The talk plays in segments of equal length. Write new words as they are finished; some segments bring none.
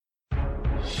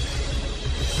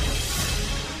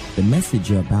The message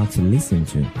you're about to listen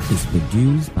to is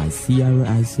produced by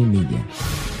CRIC Media.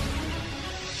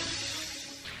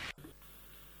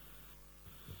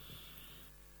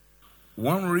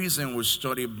 One reason we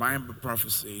study Bible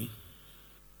prophecy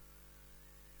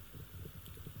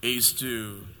is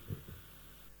to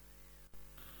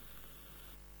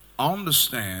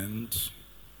understand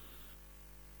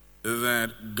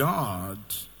that God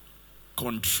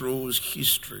controls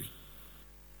history.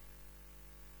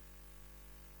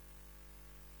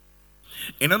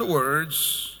 In other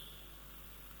words,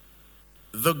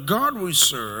 the God we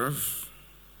serve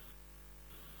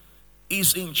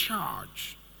is in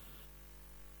charge.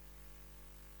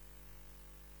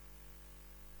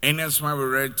 And that's why we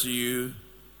read to you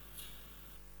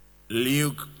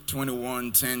Luke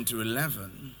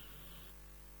 21:10-11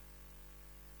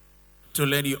 to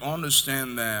let you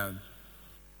understand that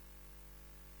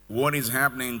what is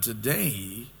happening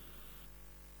today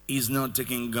is not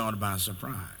taking God by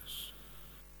surprise.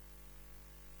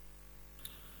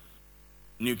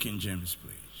 New King James,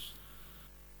 please.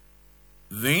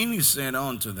 Then he said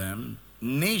unto them,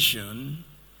 nation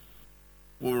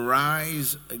will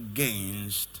rise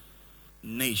against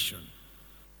nation,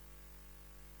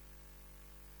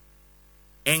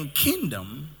 and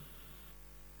kingdom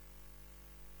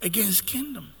against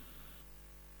kingdom.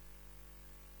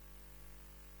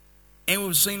 And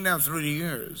we've seen that through the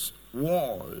years.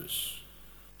 Wars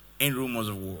and rumors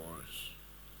of wars.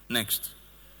 Next.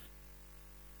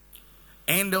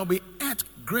 And there'll be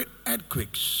great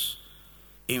earthquakes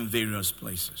in various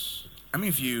places. I mean,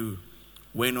 if you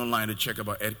went online to check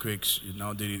about earthquakes, you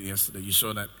now did it yesterday, you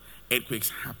saw that earthquakes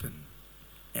happen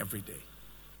every day.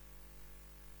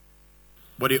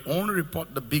 But they only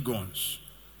report the big ones.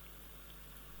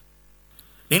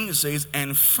 Then it says,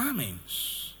 and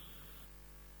famines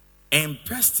and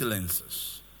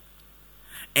pestilences,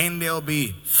 and there'll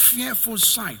be fearful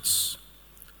sights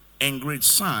and great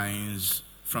signs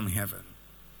from heaven.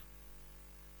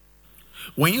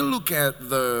 When you look at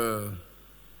the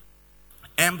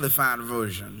Amplified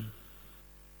version,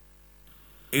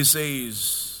 it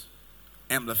says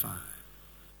Amplified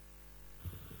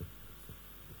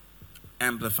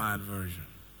version.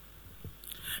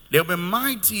 There will be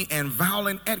mighty and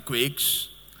violent earthquakes,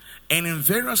 and in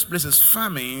various places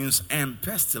famines and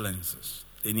pestilences.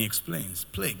 Then he explains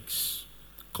plagues,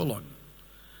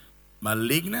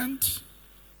 malignant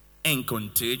and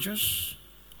contagious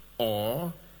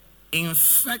or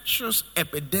infectious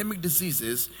epidemic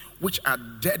diseases which are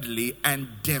deadly and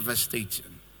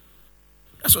devastating.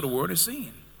 That's what the word is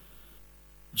saying.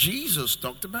 Jesus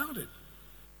talked about it.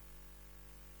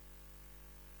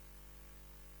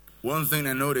 One thing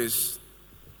I noticed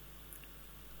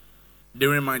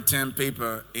during my term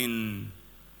paper in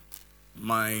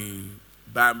my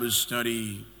Bible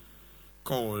study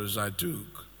course I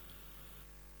took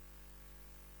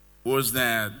was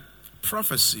that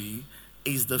prophecy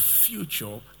is the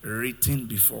future written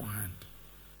beforehand.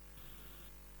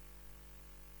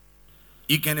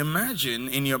 You can imagine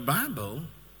in your Bible,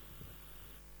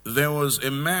 there was a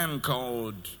man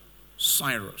called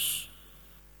Cyrus.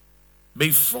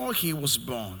 Before he was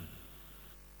born,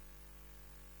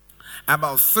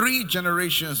 about 3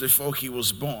 generations before he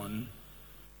was born,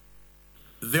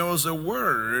 there was a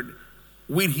word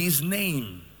with his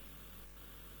name,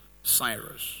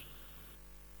 Cyrus.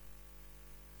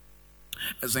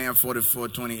 Isaiah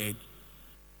 44:28.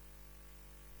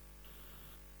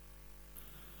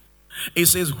 It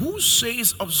says, who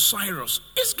says of Cyrus?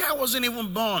 This guy wasn't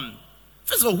even born.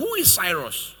 First of all, who is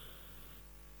Cyrus?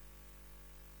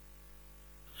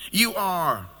 You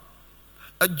are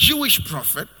a Jewish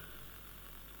prophet,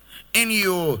 and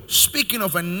you're speaking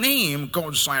of a name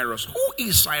called Cyrus. Who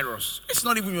is Cyrus? It's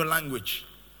not even your language.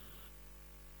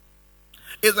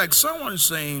 It's like someone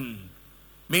saying,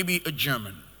 maybe a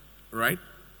German, right?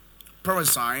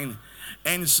 Prophesying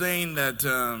and saying that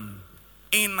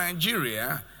in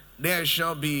Nigeria there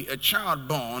shall be a child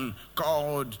born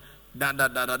called da da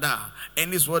da da da,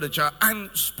 and this was the child, and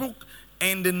spoke,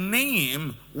 and the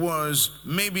name was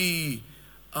maybe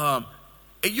a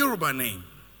Yoruba name.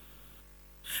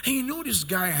 And you know this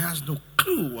guy has no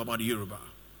clue about Yoruba.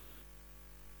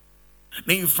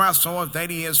 Then you fast forward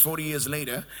 30 years, 40 years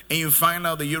later, and you find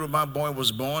out the Yoruba boy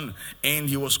was born, and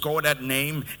he was called that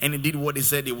name, and he did what he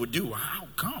said he would do. How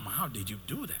come? How did you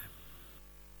do that?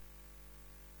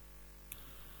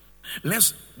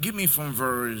 Let's give me from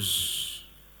verse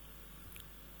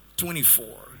 24.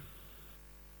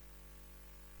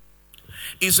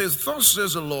 It says, thus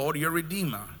says the Lord, your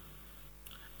Redeemer,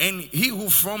 and he who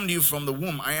formed you from the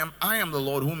womb. I am the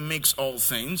Lord who makes all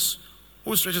things,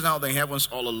 who stretches out the heavens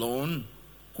all alone,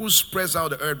 who spreads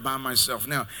out the earth by myself.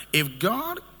 Now, if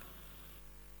God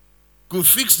could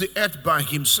fix the earth by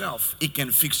himself, he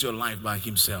can fix your life by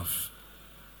himself.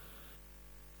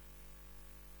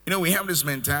 You know, we have this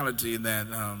mentality that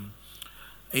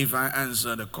if I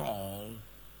answer the call,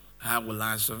 how will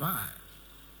I survive?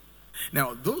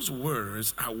 Now, those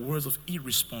words are words of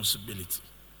irresponsibility.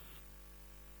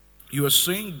 You are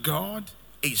saying God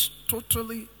is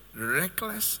totally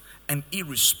reckless and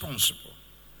irresponsible.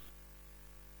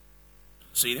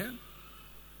 See that?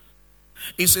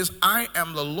 It says, I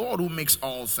am the Lord who makes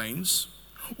all things,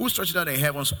 who stretched out the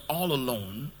heavens all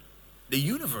alone, the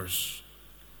universe,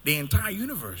 the entire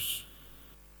universe.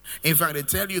 In fact, they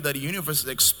tell you that the universe is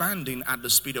expanding at the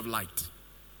speed of light.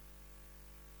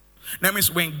 That means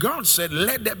when God said,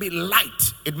 let there be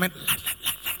light, it meant light.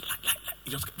 It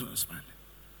just kept on expanding.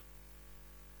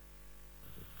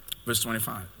 Verse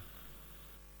 25.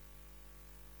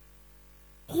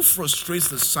 Who frustrates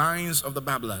the signs of the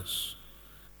babblers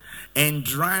and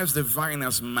drives the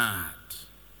diviners mad?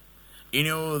 You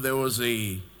know, there was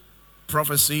a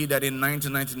prophecy that in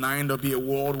 1999 there'll be a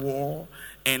world war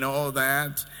and all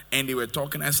that, and they were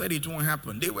talking. I said it won't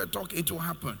happen. They were talking, it will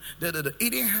happen. It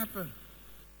didn't happen.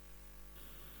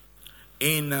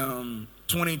 In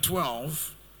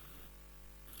 2012,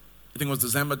 I think it was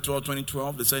December 12,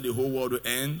 2012, they said the whole world will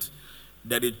end,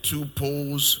 that the two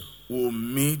poles will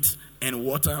meet and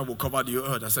water will cover the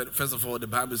earth. I said, first of all, the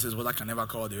Bible says water can never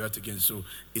cover the earth again, so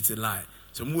it's a lie.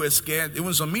 So we were scared,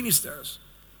 even some ministers,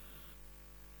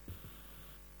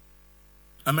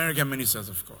 American ministers,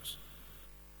 of course.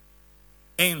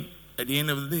 And at the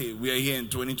end of the day, we are here in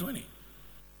 2020.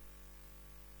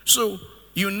 So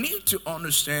you need to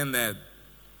understand that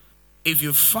if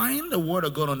you find the word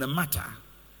of God on the matter,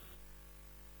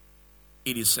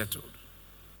 it is settled.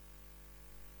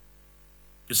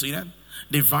 You see that?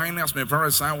 Diviners may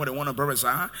prophesy what they want to prophesy,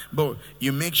 but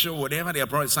you make sure whatever they are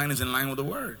prophesying is in line with the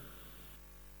word.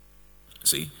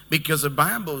 See? Because the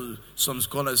Bible, some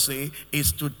scholars say,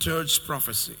 is two-thirds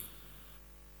prophecy.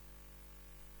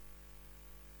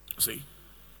 See?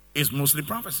 It's mostly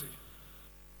prophecy.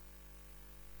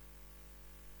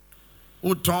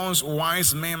 Who turns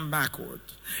wise men backward.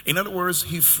 In other words,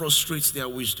 he frustrates their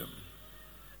wisdom.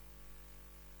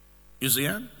 You see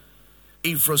that?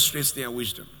 He frustrates their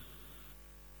wisdom.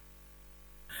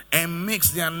 And makes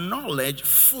their knowledge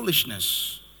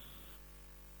foolishness.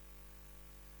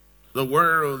 The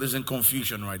world is in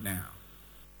confusion right now.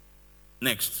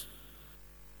 Next.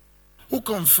 Who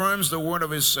confirms the word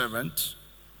of his servant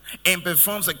and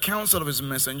performs the counsel of his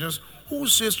messengers, who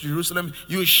says to Jerusalem,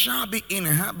 you shall be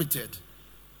inhabited.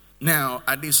 Now,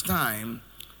 at this time,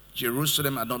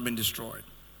 Jerusalem had not been destroyed.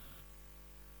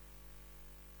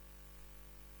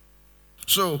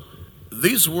 So,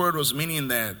 this word was meaning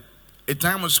that a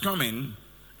time was coming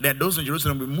that those in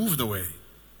Jerusalem will be moved away.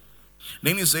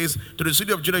 Then he says, to the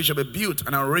city of Judah shall be built,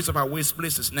 and I will raise up our waste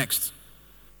places. Next.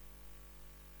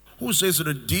 Who says to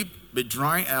the deep, be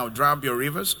dry, and I will dry up your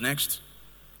rivers? Next.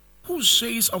 Who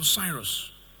says of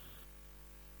Cyrus,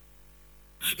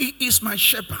 he is my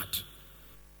shepherd?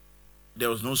 There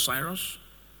was no Cyrus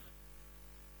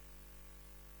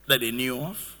that they knew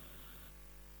of.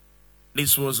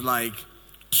 This was like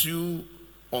 2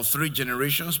 or 3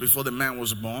 generations before the man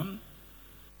was born.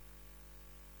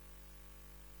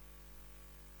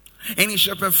 And he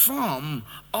shall perform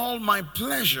all my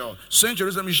pleasure. Saying,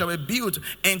 Jerusalem, you shall be built,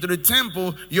 and to the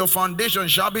temple your foundation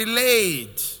shall be laid.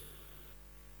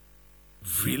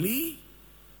 Really?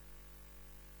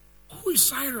 Who is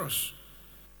Cyrus?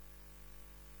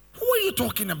 Who are you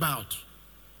talking about?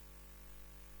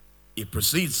 It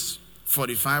proceeds,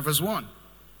 45 verse 1.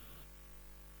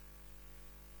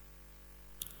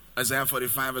 Isaiah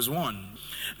 45 verse 1.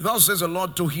 Thus says the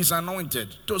Lord to his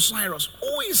anointed, to Cyrus.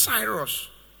 Who is Cyrus?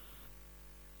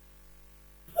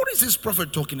 What is this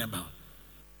prophet talking about?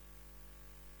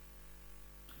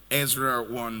 Ezra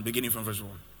 1, beginning from verse 1.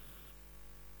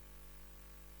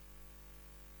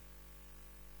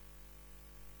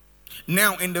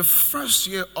 Now, in the first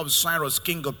year of Cyrus,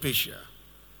 king of Persia.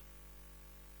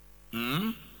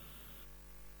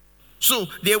 So,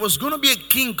 there was going to be a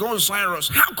king called Cyrus.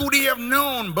 How could he have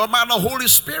known but by the Holy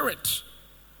Spirit?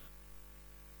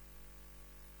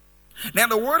 Now,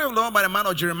 the word of the Lord by the mouth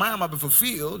of Jeremiah might be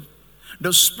fulfilled.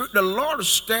 The Lord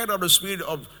stirred up the spirit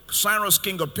of Cyrus,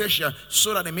 king of Persia,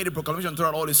 so that he made a proclamation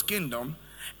throughout all his kingdom,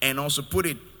 and also put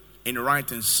it in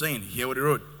writing, saying, hear what he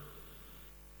wrote.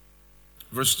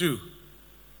 Verse 2.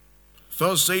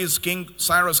 Thus says King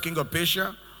Cyrus, king of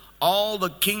Persia, all the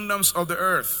kingdoms of the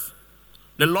earth,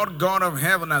 the Lord God of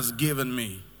heaven has given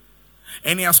me,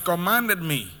 and he has commanded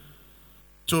me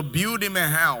to build him a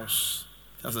house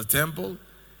has a temple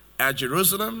at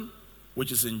Jerusalem,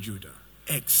 which is in Judah.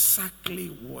 Exactly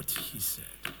what he said.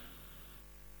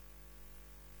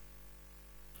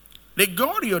 The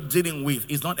God you're dealing with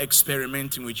is not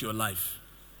experimenting with your life.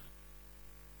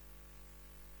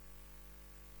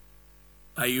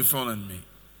 Are you following me?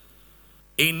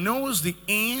 He knows the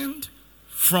end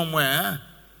from where?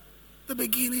 The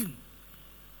beginning.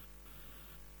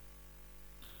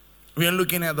 We are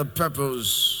looking at the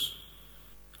purpose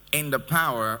and the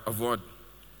power of what?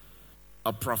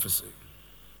 A prophecy.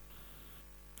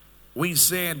 We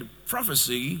said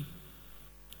prophecy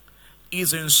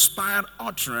is inspired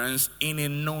utterance in a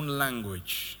known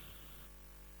language,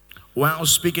 while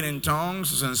speaking in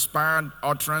tongues is inspired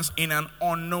utterance in an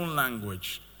unknown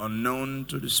language, unknown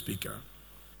to the speaker.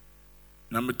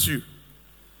 Number 2,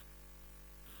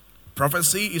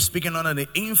 prophecy is speaking under the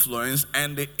influence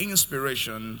and the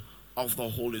inspiration of the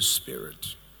Holy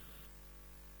Spirit.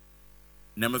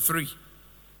 Number 3,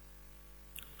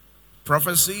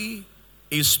 prophecy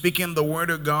is speaking the word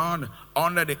of God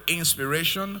under the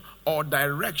inspiration or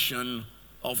direction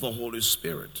of the Holy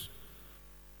Spirit.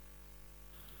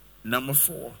 Number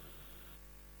 4,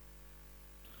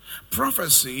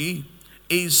 prophecy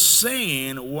is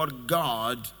saying what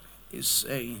God is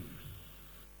saying.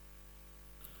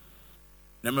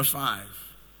 Number 5,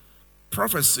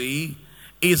 prophecy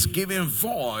is giving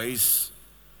voice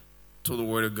to the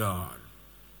word of God.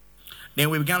 Then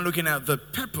we began looking at the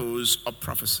purpose of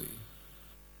prophecy.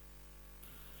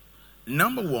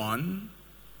 Number 1,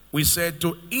 we said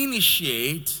to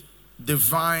initiate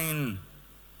divine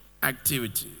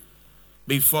activity.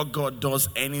 Before God does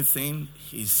anything,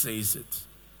 he says it.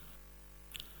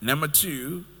 Number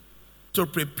 2, to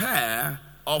prepare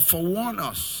or forewarn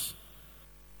us.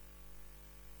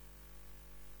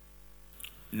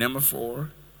 Number 4,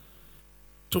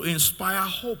 to inspire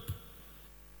hope.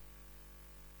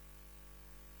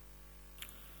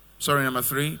 Number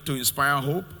 3, to inspire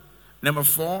hope. Number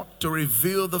 4, to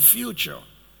reveal the future.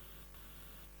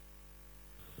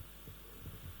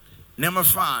 Number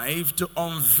 5, to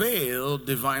unveil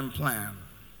divine plan.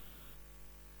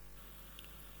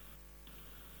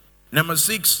 Number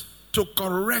 6, to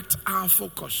correct our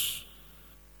focus.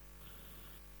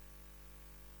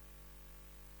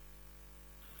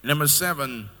 Number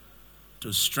 7,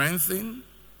 to strengthen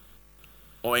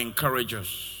or encourage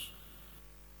us.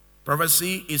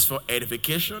 Prophecy is for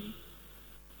edification,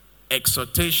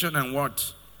 exhortation, and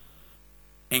what?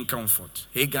 And comfort.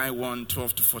 Haggai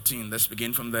 1:12-14. Let's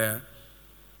begin from there.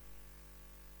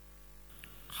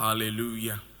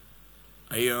 Hallelujah.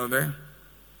 Are you on there?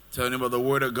 Tell me about the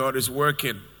word of God is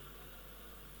working.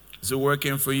 Is it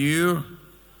working for you?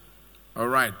 All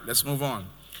right, let's move on.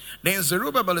 Then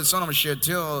Zerubbabel the son of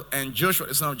Shealtiel and Joshua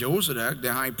the son of Jehozadak,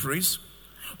 the high priest,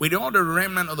 with all the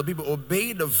remnant of the people,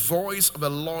 obeyed the voice of the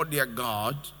Lord their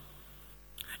God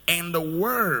and the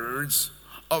words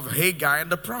of Haggai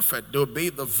the prophet. They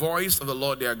obeyed the voice of the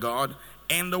Lord their God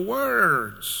and the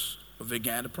words of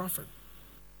Haggai the prophet.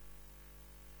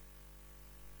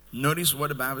 Notice what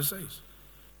the Bible says.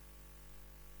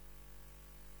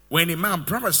 When the man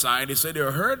prophesied, he said they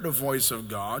heard the voice of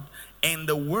God and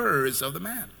the words of the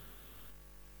man.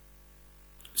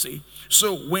 See?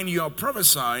 So when you are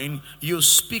prophesying, you're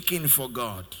speaking for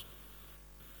God.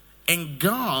 And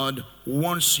God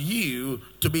wants you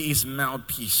to be his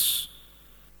mouthpiece.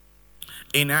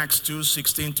 In Acts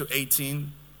 2:16-18,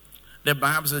 the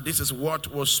Bible says this is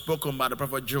what was spoken by the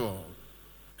prophet Joel.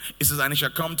 It says, and it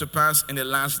shall come to pass in the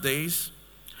last days,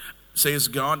 says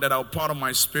God, that I'll pour out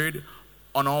my spirit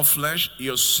on all flesh.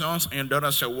 Your sons and your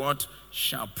daughters shall what?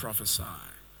 Shall prophesy.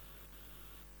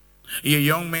 Your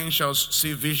young men shall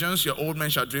see visions. Your old men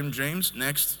shall dream dreams.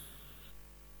 Next.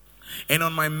 And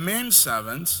on my men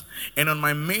servants and on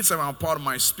my maid servants I'll pour out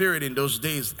my spirit in those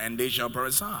days, and they shall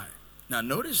prophesy. Now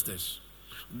notice this.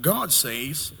 God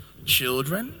says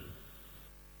children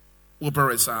will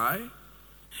prophesy,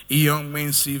 young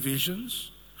men see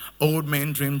visions, old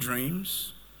men dream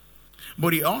dreams.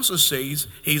 But he also says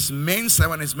his men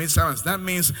servants, his maid servants. That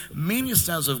means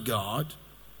ministers of God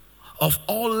of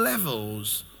all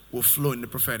levels will flow in the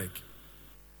prophetic.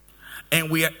 And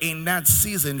we are in that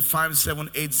season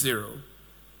 5780,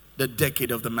 the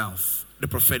decade of the mouth, the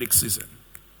prophetic season.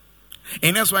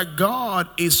 And that's why God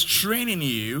is training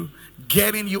you,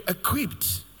 getting you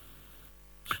equipped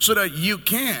so that you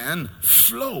can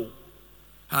flow,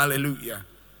 hallelujah,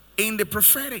 in the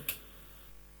prophetic.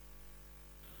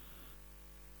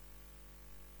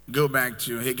 Go back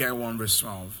to Haggai 1 verse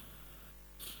 12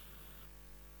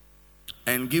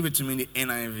 and give it to me in the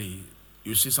NIV.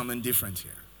 You see something different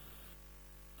here.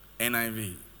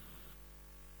 NIV.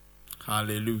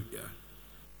 Hallelujah.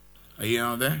 Are you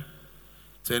out there?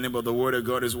 Tell anybody the word of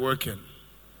God is working.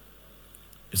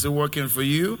 Is it working for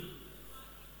you?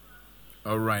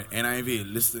 All right,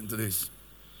 NIV, listen to this.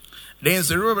 Then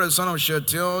Zerubbabel the son of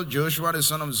Shealtiel, Joshua the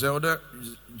son of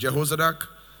Jehozadak,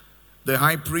 the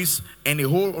high priest, and the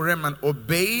whole remnant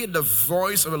obeyed the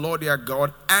voice of the Lord their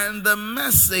God and the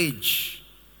message.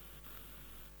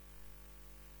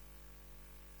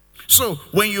 So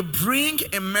when you bring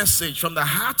a message from the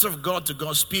heart of God to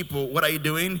God's people, what are you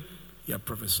doing? You're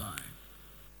prophesying.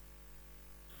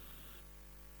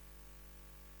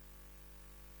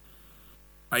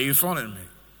 Are you following me?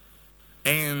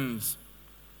 And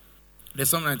there's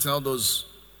something I tell those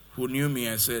who knew me.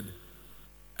 I said,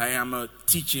 I am a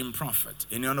teaching prophet.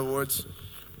 In other words,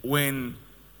 when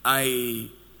I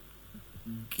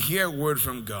hear a word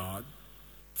from God,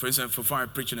 for instance, before I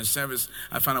preach in a service,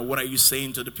 I find out what are you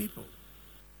saying to the people.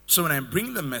 So when I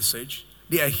bring the message,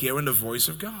 they are hearing the voice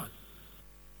of God.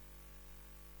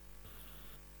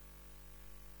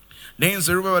 Then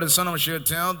Zerubbabel the son of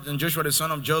Shealtiel and Joshua the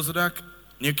son of Jozadak,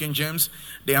 New King James,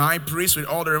 the high priest with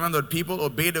all the remnant of the people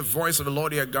obeyed the voice of the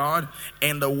Lord their God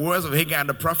and the words of Haggai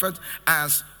the prophet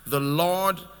as the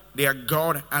Lord their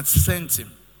God had sent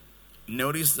him.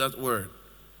 Notice that word.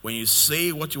 When you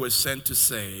say what you were sent to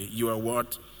say, you are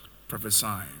what?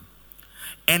 Prophesying.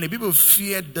 And the people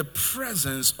feared the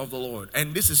presence of the Lord.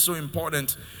 And this is so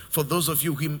important for those of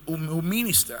you who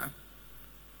minister.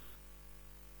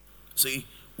 See,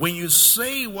 when you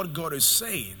say what God is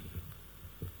saying,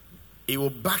 He will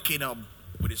back it up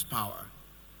with His power.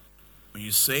 When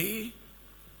you say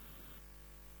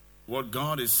what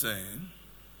God is saying,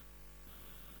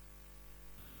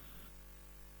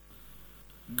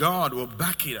 God will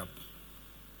back it up.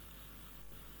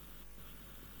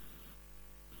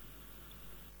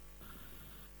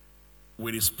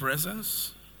 With His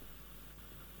presence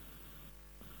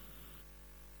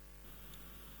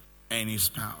and His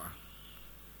power.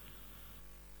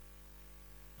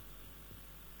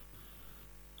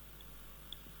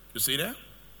 You see that?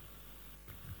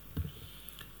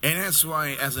 And that's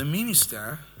why, as a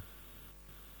minister,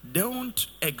 don't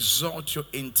exalt your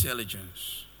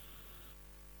intelligence.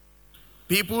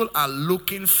 People are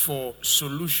looking for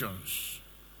solutions.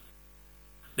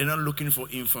 They're not looking for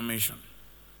information.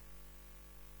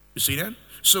 You see that?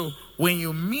 So when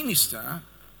you minister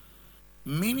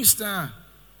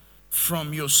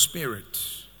from your spirit.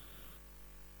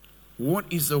 What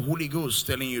is the Holy Ghost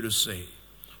telling you to say?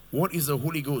 What is the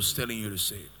Holy Ghost telling you to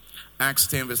say? Acts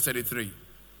 10 verse 33.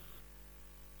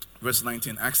 Verse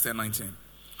 19. Acts 10, 19.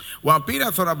 While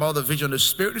Peter thought about the vision, the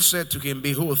Spirit said to him,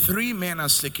 behold, 3 men are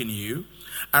seeking you.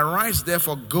 Arise,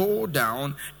 therefore, go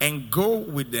down and go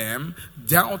with them,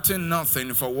 doubting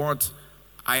nothing, for what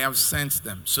I have sent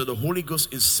them. So the Holy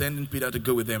Ghost is sending Peter to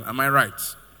go with them. Am I right?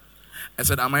 I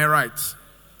said, am I right?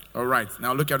 All right.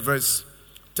 Now look at verse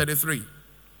 33.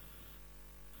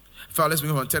 Let's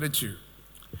move on. 32.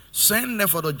 Send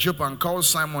therefore to Joppa and call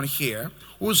Simon here,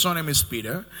 whose son name is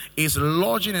Peter. He is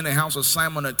lodging in the house of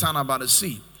Simon, a town by the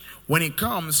sea. When he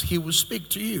comes, he will speak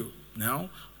to you. Now,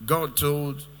 God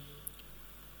told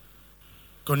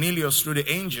Cornelius through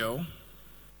the angel,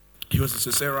 he was in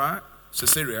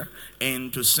Caesarea,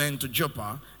 and to send to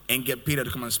Joppa and get Peter to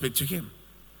come and speak to him.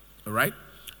 All right?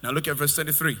 Now look at verse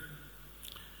 33.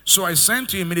 So I sent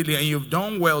to you immediately, and you've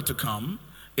done well to come.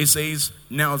 It says,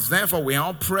 now therefore we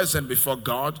are present before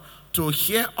God to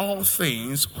hear all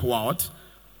things, what?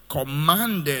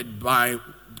 Commanded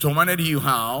you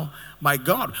how? By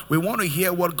God. We want to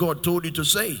hear what God told you to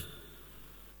say.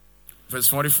 Verse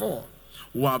 44.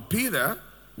 While Peter,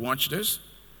 watch this,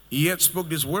 yet spoke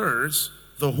these words,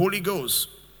 the Holy Ghost.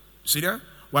 See that?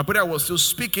 While Peter was still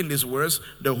speaking these words,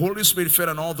 the Holy Spirit fell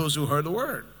on all those who heard the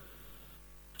word.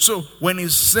 So when he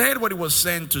said what he was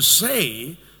sent to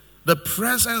say, the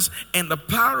presence and the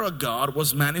power of God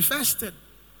was manifested.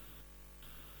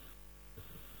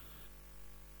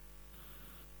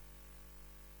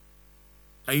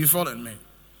 Are you following me?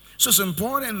 So it's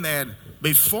important that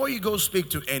before you go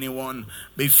speak to anyone,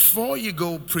 before you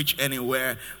go preach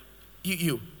anywhere,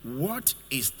 what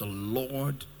is the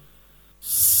Lord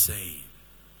saying?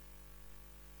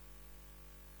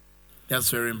 That's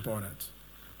very important.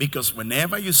 Because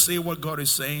whenever you say what God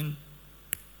is saying,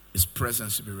 His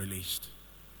presence will be released.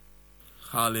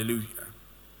 Hallelujah.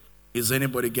 Is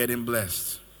anybody getting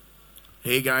blessed?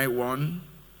 Haggai 1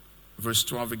 verse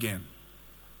 12 again.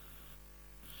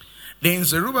 Then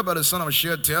Zerubbabel the son of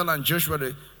Shealtiel and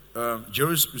Joshua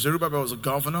Zerubbabel was a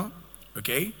governor.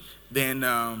 Okay. Then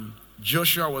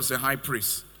Joshua was the high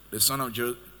priest, the son of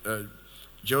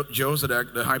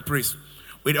Jozadak, the high priest.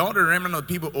 With all the remnant of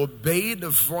people obeyed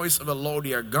the voice of the Lord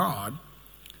their God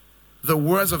the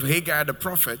words of Haggai the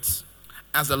prophet,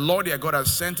 as the Lord their God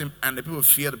has sent him, and the people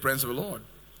feared the presence of the Lord.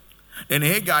 Then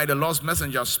Haggai, the Lord's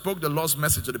messenger, spoke the Lord's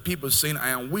message to the people, saying, I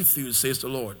am with you, says the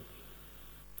Lord.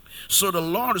 So the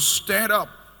Lord stirred up,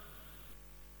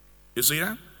 you see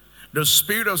that? The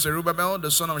spirit of Zerubbabel, the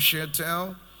son of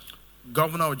Shealtiel,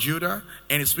 governor of Judah,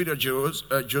 and the spirit of Joshua,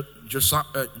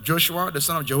 the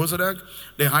son of Jehozadak,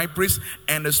 the high priest,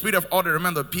 and the spirit of all the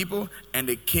remainder of the people, and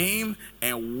they came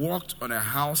and walked on the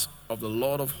house of the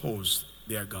Lord of hosts,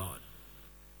 their God.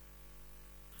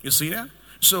 You see that?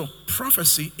 So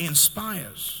prophecy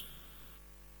inspires.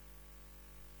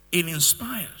 It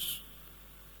inspires.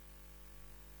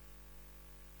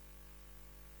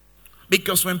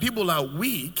 Because when people are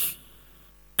weak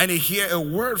and they hear a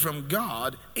word from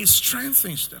God, it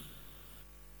strengthens them.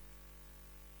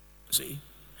 See?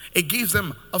 It gives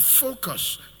them a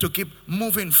focus to keep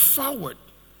moving forward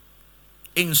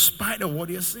in spite of what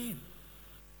they're seeing.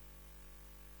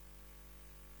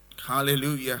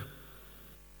 Hallelujah.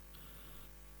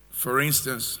 For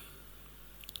instance,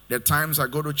 there are times I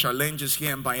go to challenges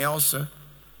here in Bielsa,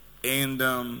 and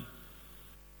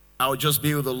I'll just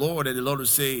be with the Lord, and the Lord will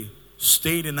say,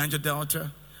 stay in the Niger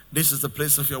Delta. This is the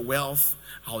place of your wealth.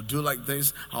 I'll do like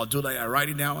this. I'll do like I write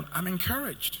it down. I'm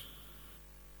encouraged.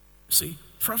 See,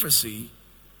 prophecy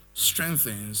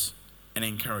strengthens and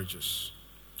encourages.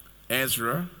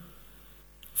 Ezra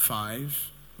 5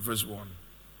 verse 1.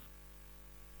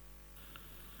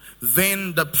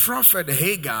 Then the prophet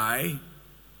Haggai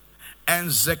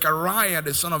and Zechariah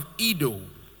the son of Iddo,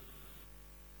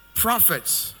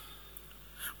 prophets,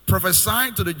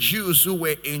 prophesied to the Jews who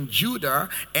were in Judah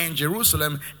and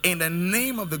Jerusalem in the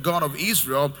name of the God of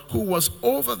Israel who was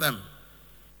over them.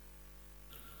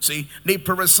 See, they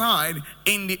prophesied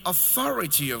in the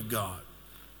authority of God.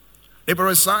 They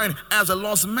prophesied as the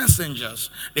Lord's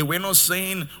messengers. They were not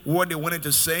saying what they wanted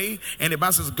to say, and the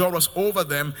Bible says God was over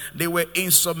them. They were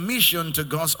in submission to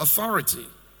God's authority.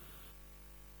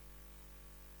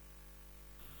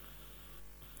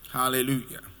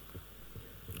 Hallelujah.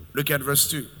 Look at verse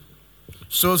 2.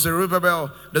 So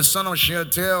Zerubbabel, the son of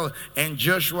Shealtiel, and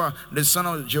Joshua, the son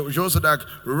of Jozadak,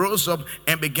 rose up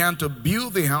and began to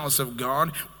build the house of God,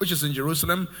 which is in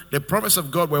Jerusalem. The prophets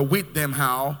of God were with them,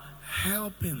 how?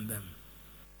 Helping them.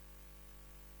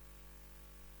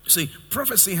 See,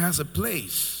 prophecy has a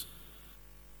place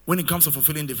when it comes to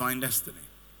fulfilling divine destiny.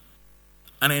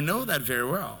 And I know that very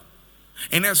well.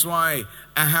 And that's why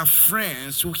I have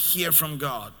friends who hear from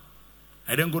God.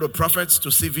 I don't go to prophets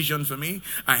to see vision for me.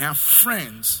 I have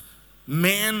friends,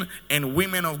 men and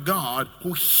women of God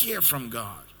who hear from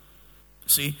God.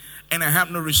 See, and I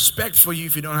have no respect for you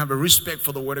if you don't have a respect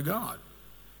for the word of God.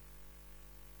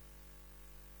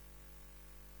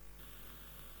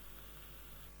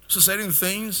 So certain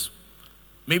things,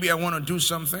 maybe I want to do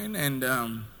something, and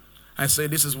I say,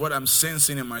 this is what I'm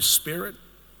sensing in my spirit.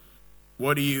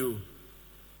 What do you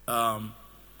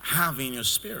have in your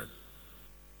spirit?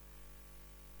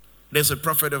 There's a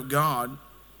prophet of God,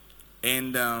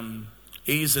 and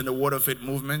he's in the Word of Faith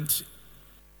movement.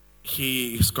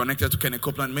 He is connected to Kenneth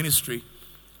Copeland Ministry.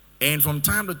 And from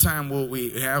time to time,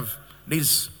 we have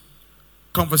this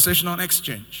conversational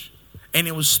exchange. And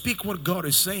he will speak what God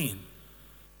is saying.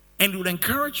 And he would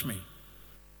encourage me.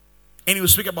 And he will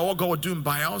speak about what God will do in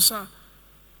Bielsa,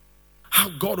 how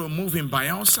God will move in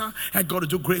Bielsa, how God will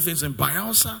do great things in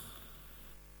Bielsa.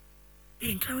 It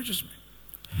encourages me,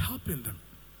 helping them.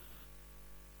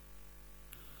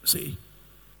 See,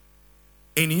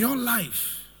 in your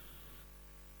life,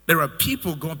 there are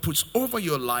people God puts over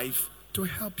your life to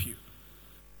help you.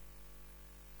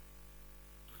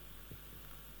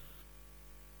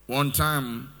 One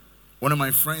time, one of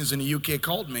my friends in the UK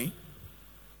called me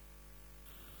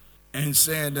and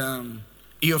said,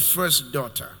 your first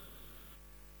daughter.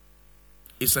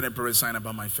 He said, I'm prophesying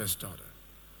about my first daughter.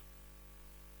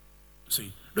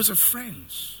 See, those are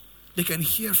friends. They can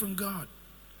hear from God.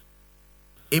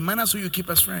 It matters who you keep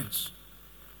as friends.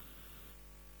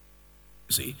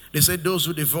 See, they said those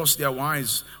who divorce their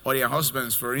wives or their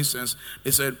husbands, for instance,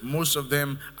 they said most of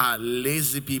them are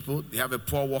lazy people. They have a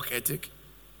poor work ethic.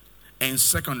 And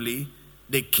secondly,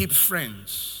 they keep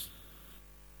friends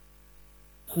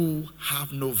who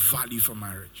have no value for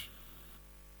marriage.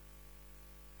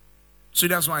 So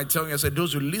that's why I tell you, I said,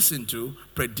 those who listen to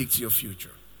predict your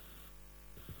future.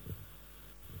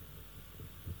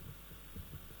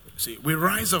 See, we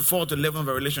rise and fall to the level of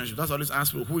a relationship. That's always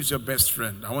ask people, who is your best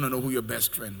friend? I want to know who your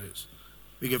best friend is.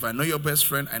 Because if I know your best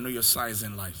friend, I know your size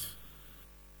in life.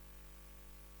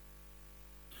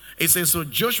 It says, so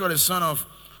Joshua the son of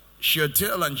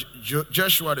Shealtiel and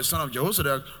Joshua, the son of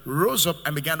Jehozadak, rose up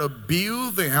and began to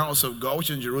build the house of God,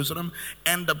 which is in Jerusalem.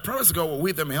 And the prophets of God were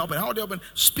with them, helping. How are they helping?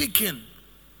 Speaking.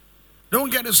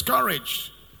 Don't get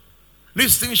discouraged.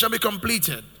 These things shall be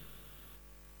completed.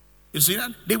 You see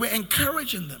that? They were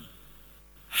encouraging them,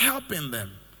 helping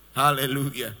them.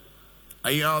 Hallelujah.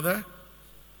 Are you out there?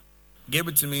 Give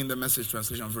it to me in the Message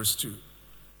translation, verse 2.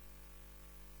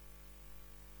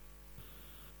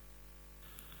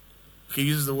 He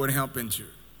uses the word helping too.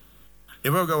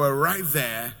 The word God were right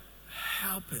there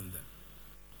helping them.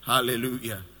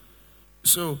 Hallelujah.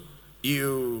 So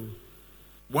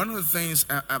one of the things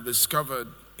I've discovered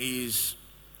is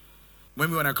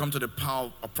when I come to the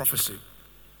power of prophecy,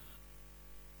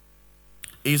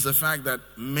 is the fact that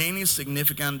many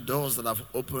significant doors that have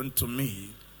opened to me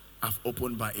have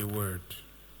opened by a word.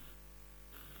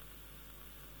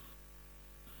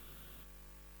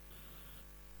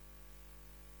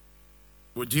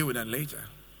 We'll deal with that later.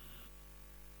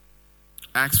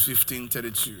 Acts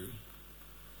 15:32.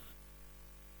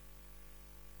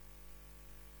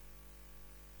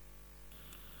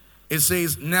 It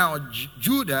says, now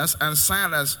Judas and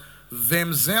Silas,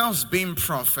 themselves being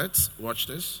prophets, watch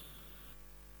this,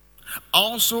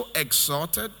 also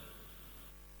exhorted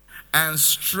and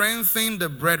strengthened the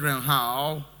brethren.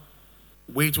 How?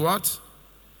 With what?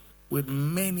 With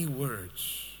many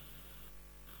words.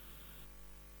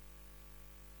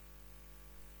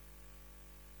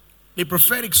 The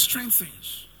prophetic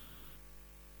strengthens.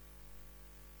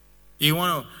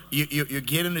 You're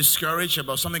getting discouraged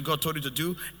about something God told you to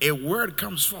do, a word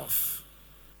comes forth.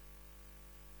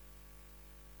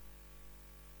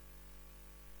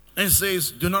 And it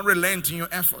says, do not relent in your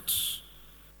efforts,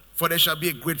 for there shall be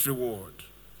a great reward.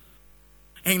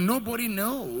 And nobody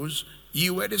knows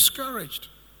you were discouraged.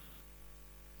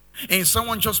 And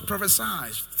someone just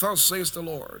prophesies, thus says the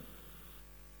Lord.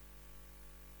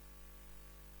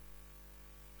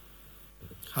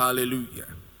 Hallelujah.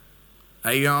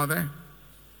 Are you all there?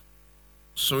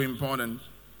 So important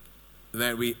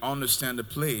that we understand the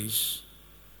place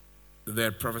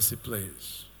that prophecy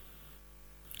plays.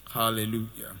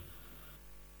 Hallelujah.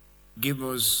 Give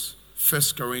us 1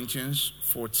 Corinthians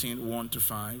 14,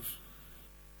 1-5.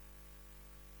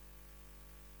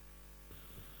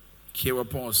 Hear what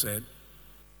Paul said.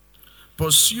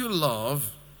 Pursue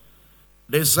love,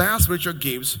 desire spiritual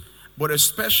gifts, but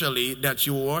especially that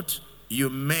you what? You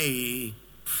may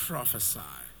prophesy.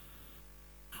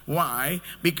 Why?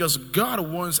 Because God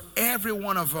wants every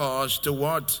one of us to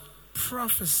what?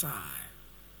 Prophesy.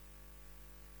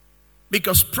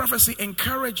 Because prophecy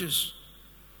encourages.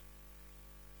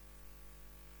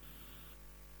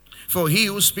 For he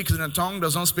who speaks in a tongue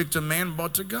does not speak to man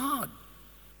but to God.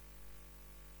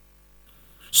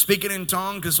 Speaking in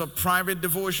tongues is for private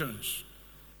devotions.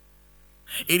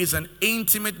 It is an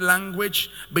intimate language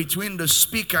between the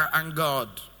speaker and God.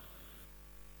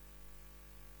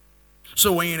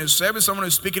 So when you're in a service, someone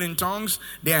is speaking in tongues,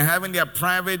 they are having their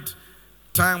private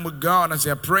time with God as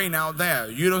they're praying out there.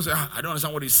 You don't say, I don't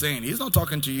understand what he's saying. He's not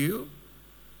talking to you.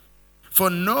 For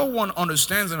no one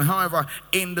understands him. However,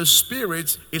 in the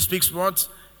spirit, it speaks what?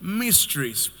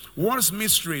 Mysteries. What is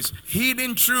mysteries?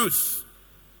 Hidden truth.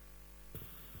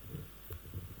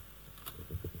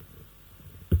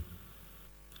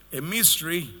 A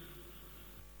mystery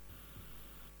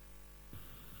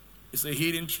is a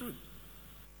hidden truth.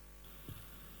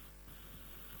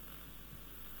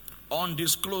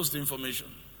 Undisclosed information.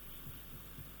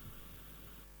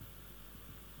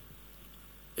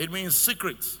 It means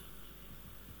secret.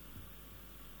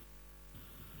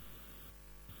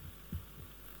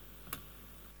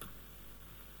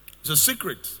 It's a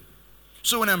secret.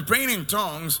 So when I'm praying in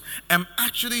tongues, I'm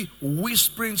actually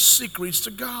whispering secrets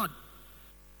to God.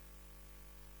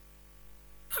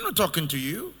 I'm not talking to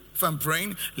you. If I'm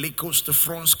praying, I'm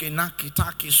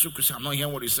not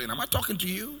hearing what he's saying. Am I talking to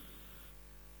you?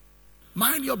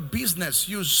 Mind your business,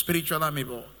 you spiritual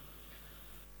amiibo.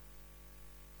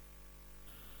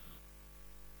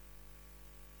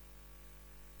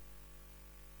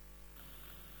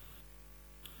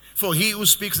 For he who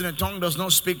speaks in a tongue does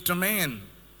not speak to man,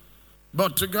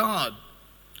 but to God.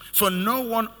 For no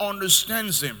one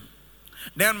understands him.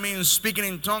 That means speaking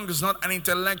in tongues is not an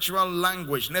intellectual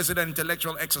language. It's an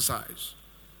intellectual exercise.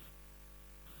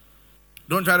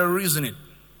 Don't try to reason it.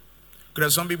 Because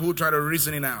there's some people who try to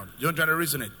reason it out. Don't try to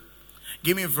reason it.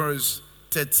 Give me verse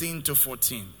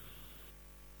 13-14.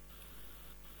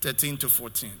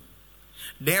 13-14.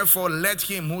 Therefore, let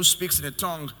him who speaks in a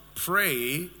tongue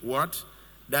pray, what?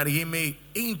 That he may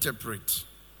interpret.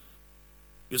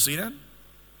 You see that?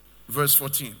 Verse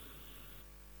 14.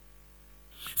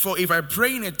 For if I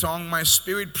pray in a tongue, my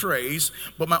spirit prays,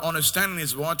 but my understanding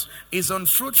is what? Is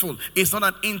unfruitful. It's not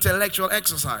an intellectual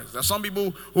exercise. There are some people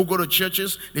who go to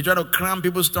churches, they try to cram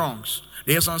people's tongues.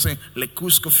 They hear someone saying,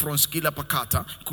 Lekusko fronskila pakata.